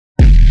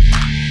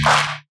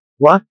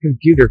Rock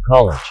Computer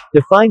College.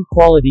 Define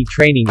quality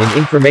training in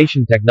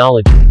information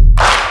technology.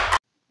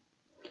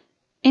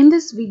 In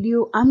this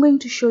video, I'm going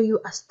to show you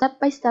a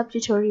step-by-step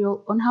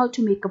tutorial on how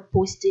to make a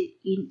poster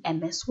in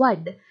MS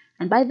Word.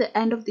 And by the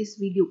end of this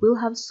video, we'll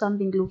have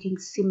something looking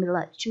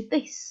similar to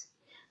this.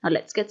 Now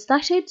let's get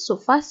started. So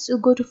first you'll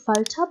go to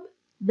File tab,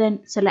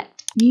 then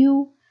select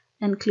New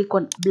and click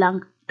on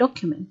Blank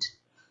Document.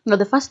 Now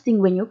the first thing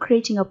when you're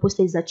creating a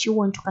poster is that you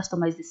want to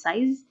customize the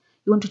size.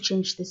 You want to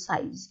change the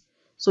size.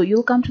 So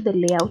you'll come to the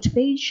layout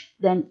page,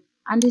 then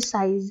under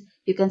size,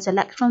 you can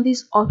select from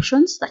these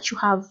options that you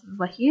have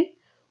over here,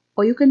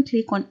 or you can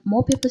click on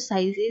more paper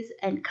sizes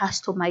and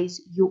customize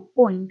your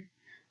own.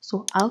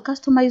 So I'll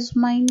customize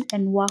mine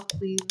and work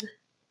with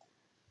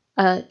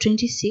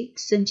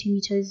 26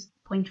 centimeters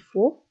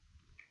 0.4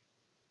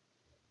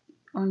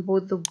 on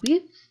both the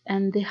width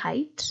and the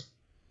height.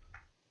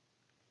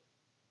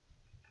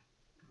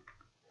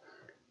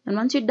 And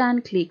once you're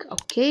done, click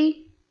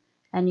OK,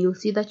 and you'll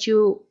see that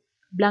your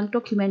blank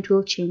document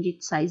will change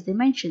its size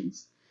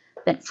dimensions.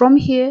 Then from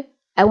here,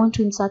 I want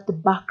to insert the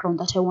background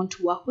that I want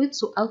to work with.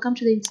 So I'll come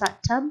to the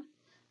Insert tab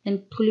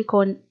and click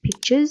on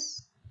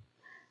Pictures.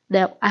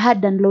 There, I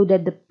had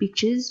downloaded the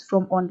pictures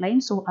from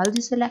online, so I'll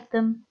just select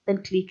them,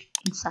 then click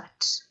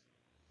Insert.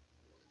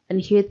 And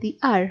here they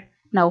are.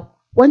 Now,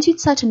 once you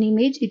insert an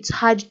image, it's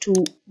hard to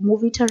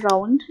move it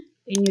around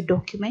in your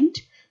document.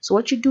 So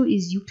what you do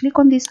is you click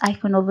on this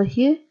icon over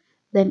here,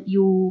 then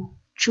you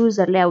choose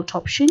a layout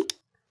option,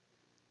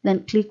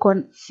 then click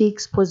on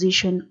Fix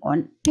Position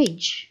on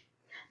Page.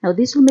 Now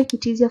this will make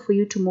it easier for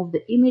you to move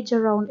the image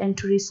around and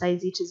to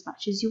resize it as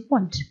much as you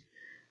want.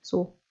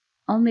 So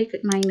I'll make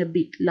mine a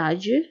bit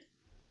larger,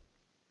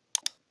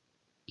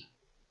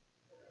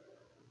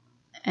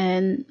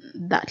 and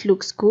that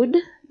looks good.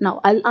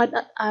 Now I'll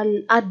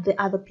add the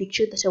other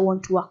picture that I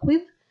want to work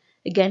with.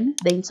 Again,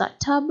 the Insert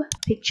tab,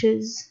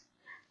 Pictures,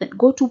 then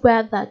go to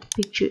where that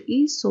picture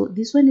is. So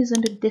this one is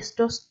on the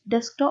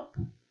desktop,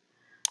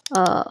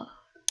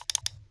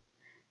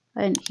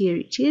 and here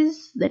it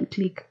is. Then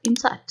click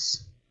Insert.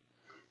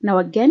 Now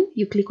again,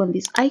 you click on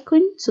this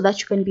icon so that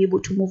you can be able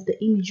to move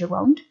the image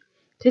around.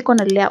 Click on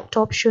a layout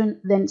option,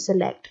 then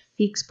select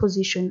Fix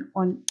Position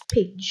on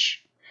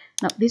Page.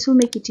 Now this will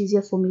make it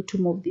easier for me to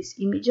move this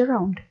image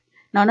around.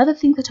 Now another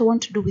thing that I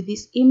want to do with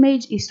this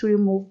image is to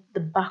remove the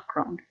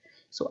background.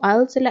 So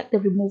I'll select the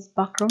Remove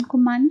Background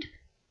command,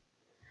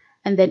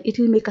 and then it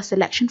will make a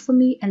selection for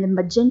me, and the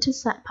magenta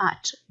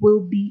part will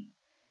be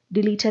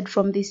deleted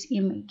from this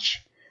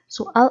image.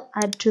 So I'll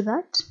add to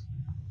that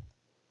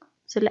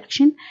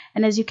selection,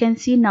 and as you can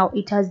see now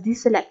it has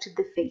deselected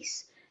the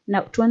face.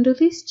 Now to undo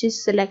this,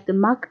 just select the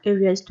mark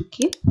areas to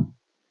keep,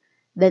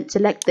 then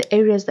select the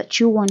areas that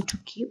you want to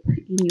keep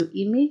in your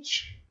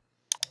image.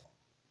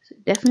 So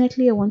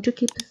definitely I want to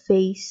keep the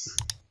face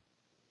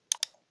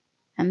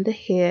and the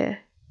hair,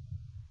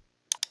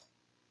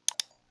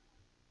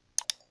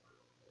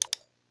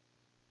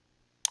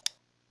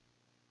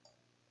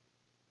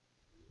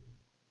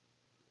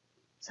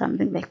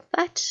 something like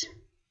that.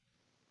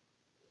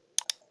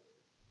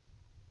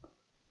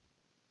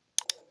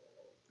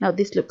 Now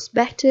this looks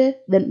better.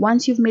 Then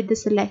once you've made the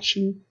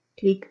selection,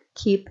 click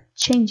Keep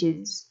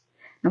Changes.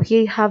 Now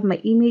here you have my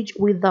image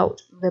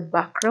without the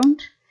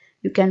background.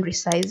 You can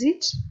resize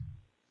it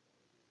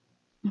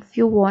if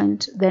you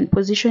want, then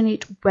position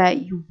it where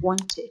you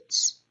want it.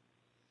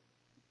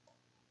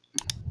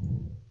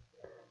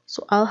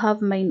 So I'll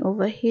have mine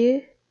over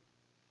here.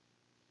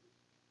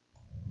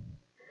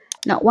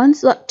 Now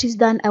once that is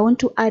done, I want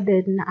to add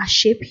a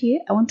shape here.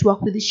 I want to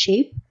work with the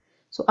shape.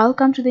 So I'll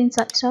come to the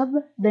Insert tab,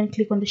 then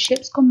click on the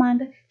Shapes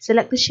command,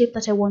 select the shape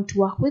that I want to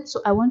work with. So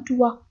I want to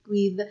work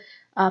with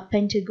a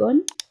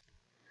pentagon.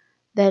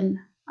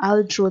 Then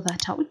I'll draw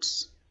that out.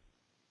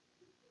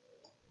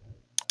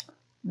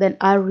 Then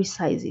I'll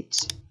resize it.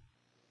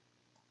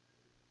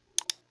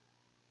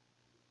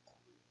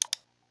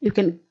 You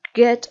can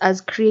get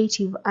as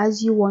creative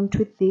as you want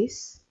with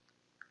this.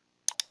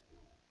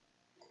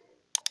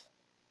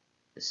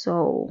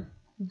 So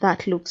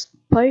that looks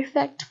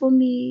perfect for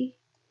me.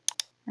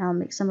 I'll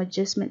make some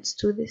adjustments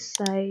to this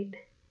side.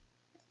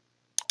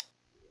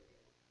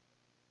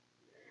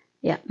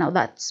 Yeah, now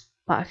that's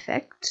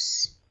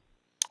perfect.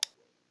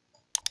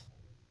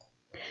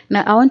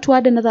 Now I want to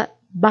add another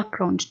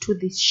background to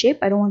this shape.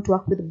 I don't want to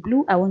work with the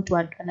blue. I want to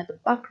add another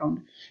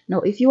background.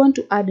 Now if you want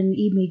to add an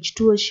image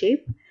to a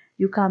shape,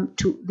 you come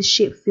to the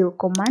Shape Fill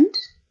command,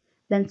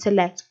 then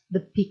select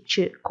the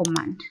Picture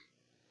command.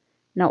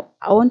 Now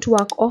I want to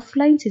work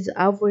offline since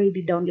I've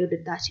already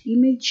downloaded that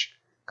image.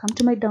 Come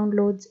to my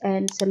downloads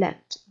and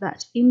select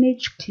that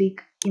image,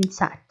 click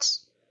Insert.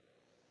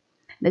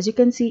 And as you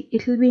can see,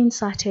 it will be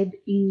inserted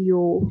in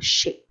your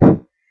shape.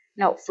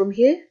 Now from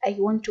here, I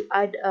want to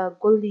add a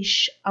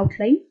goldish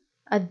outline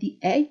at the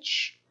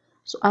edge.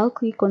 So I'll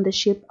click on the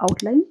shape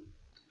outline,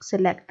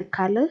 select the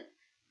color.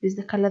 This is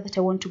the color that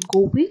I want to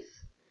go with.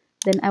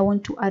 Then I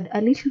want to add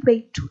a little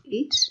weight to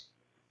it.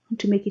 I want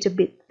to make it a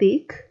bit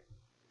thick.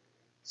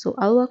 So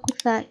I'll work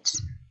with that.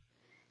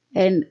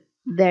 And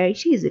there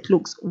it is. It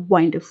looks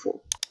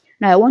wonderful.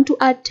 Now I want to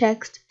add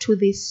text to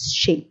this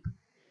shape.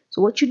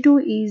 So what you do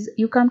is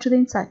you come to the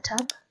Insert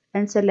tab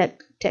and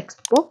select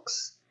Text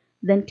Box,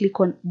 then click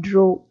on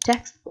Draw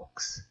Text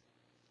Box.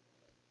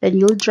 Then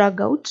you'll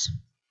drag out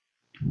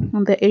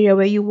on the area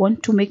where you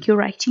want to make your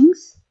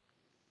writings.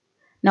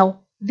 Now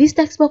this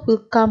text box will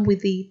come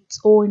with its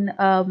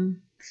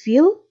own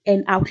fill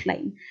and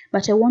outline,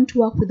 but I want to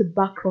work with the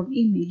background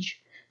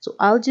image. So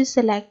I'll just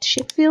select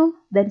Shape Fill,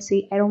 then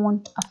say I don't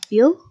want a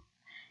fill,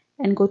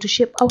 and go to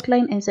Shape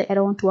Outline and say I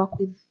don't want to work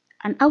with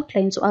an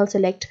outline, so I'll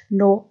select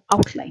No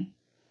Outline.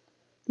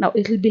 Now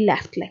it will be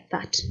left like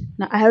that.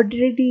 Now I have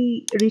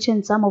already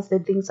written some of the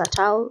things that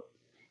I'll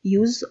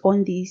use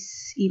on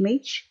this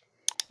image.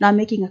 Now I'm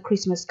making a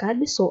Christmas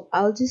card, so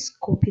I'll just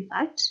copy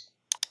that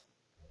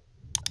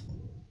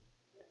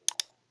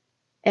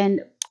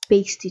and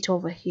paste it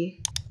over here.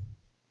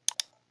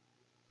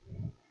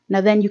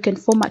 Now then you can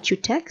format your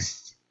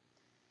text.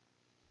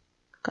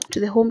 Come to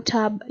the Home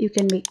tab, you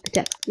can make the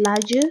text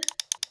larger,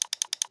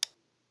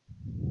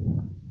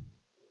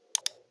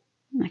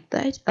 like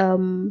that.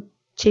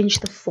 Change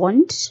the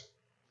font,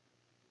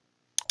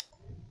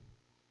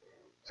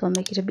 so I'll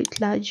make it a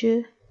bit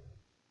larger.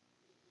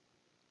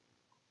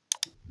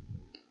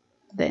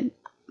 Then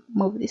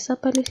move this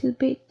up a little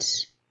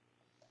bit.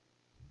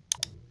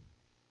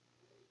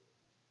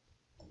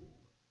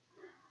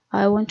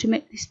 I want to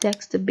make this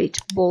text a bit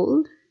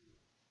bold,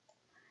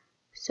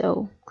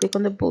 so click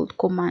on the bold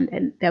command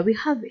and there we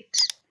have it.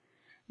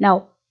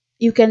 Now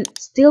you can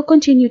still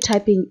continue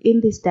typing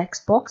in this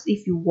text box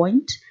if you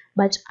want,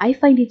 but I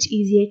find it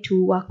easier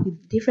to work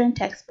with different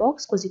text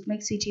box because it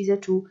makes it easier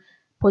to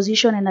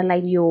position and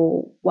align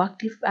your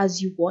work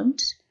as you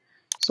want.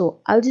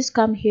 So I'll just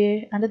come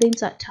here under the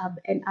Insert tab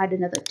and add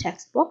another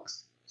text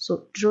box.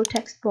 So Draw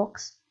Text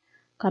Box,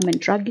 come and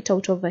drag it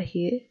out over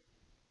here.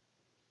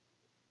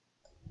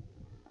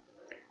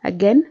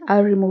 Again,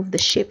 I'll remove the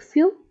Shape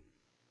Fill,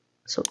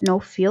 so No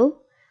Fill.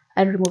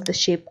 I'll remove the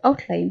Shape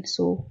Outline,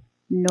 so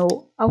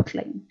No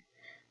Outline.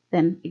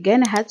 Then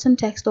again, I had some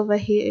text over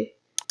here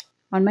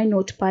on my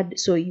notepad,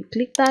 so you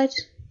click that,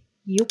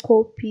 you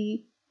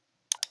copy,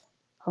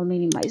 I'll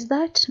minimize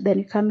that, then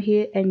you come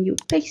here and you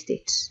paste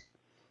it.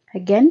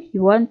 Again,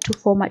 you want to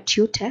format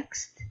your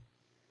text,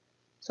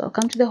 so I'll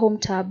come to the Home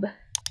tab,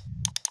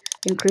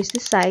 increase the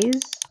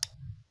size,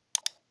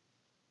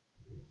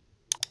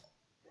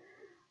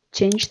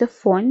 change the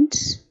font,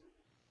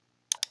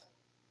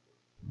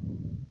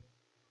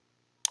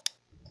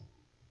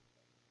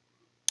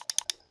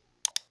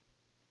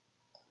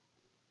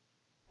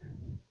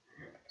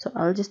 so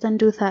I'll just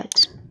undo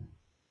that.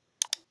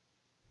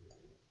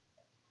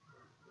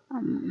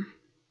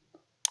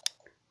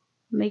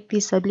 Make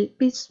this a little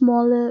bit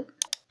smaller.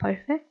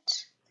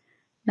 Perfect.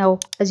 Now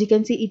as you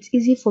can see, it's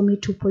easy for me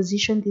to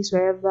position this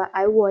wherever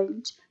I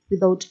want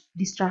without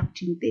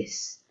disrupting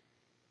this.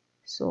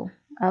 So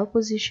I'll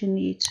position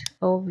it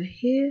over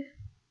here,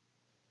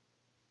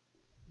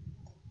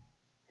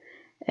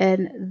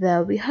 and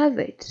there we have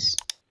it.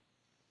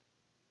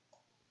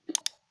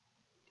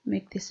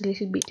 Make this a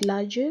little bit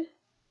larger.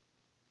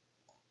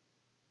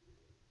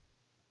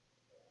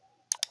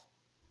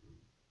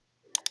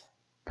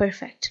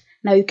 Perfect.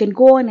 Now you can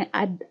go on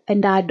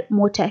and add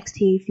more text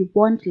here if you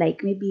want,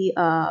 like maybe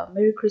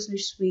Merry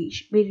Christmas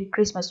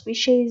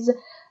wishes,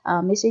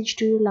 message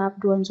to your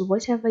loved ones, or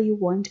whatever you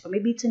want, or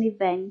maybe it's an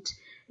event.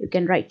 You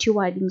can write your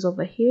wordings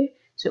over here.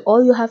 So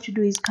all you have to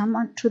do is come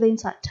on to the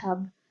Insert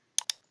tab,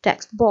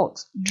 Text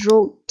Box,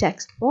 Draw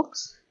Text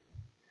Box,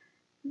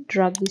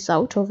 drag this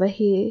out over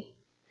here,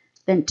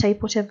 then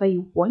type whatever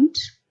you want.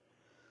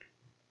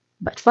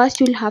 But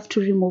first you'll have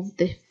to remove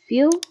the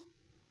fill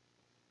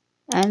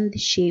and the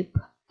shape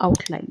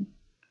outline.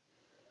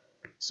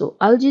 So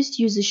I'll just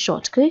use a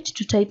shortcut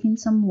to type in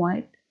some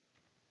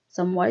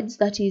words,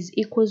 that is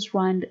equals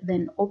round,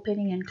 then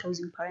opening and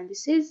closing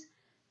parentheses,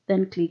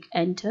 then click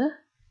enter.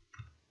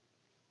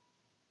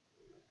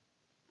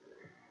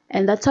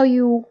 And that's how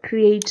you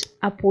create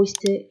a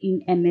poster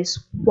in MS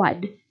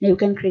Word. Now you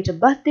can create a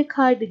birthday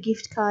card, a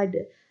gift card,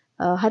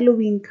 a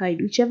Halloween card,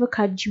 whichever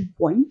card you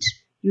want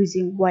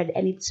using Word,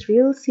 and it's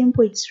real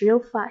simple, it's real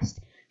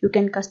fast. You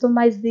can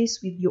customize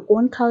this with your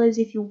own colors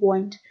if you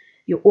want,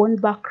 your own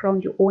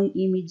background, your own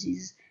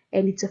images,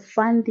 and it's a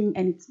fun thing,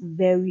 and it's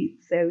very,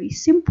 very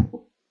simple.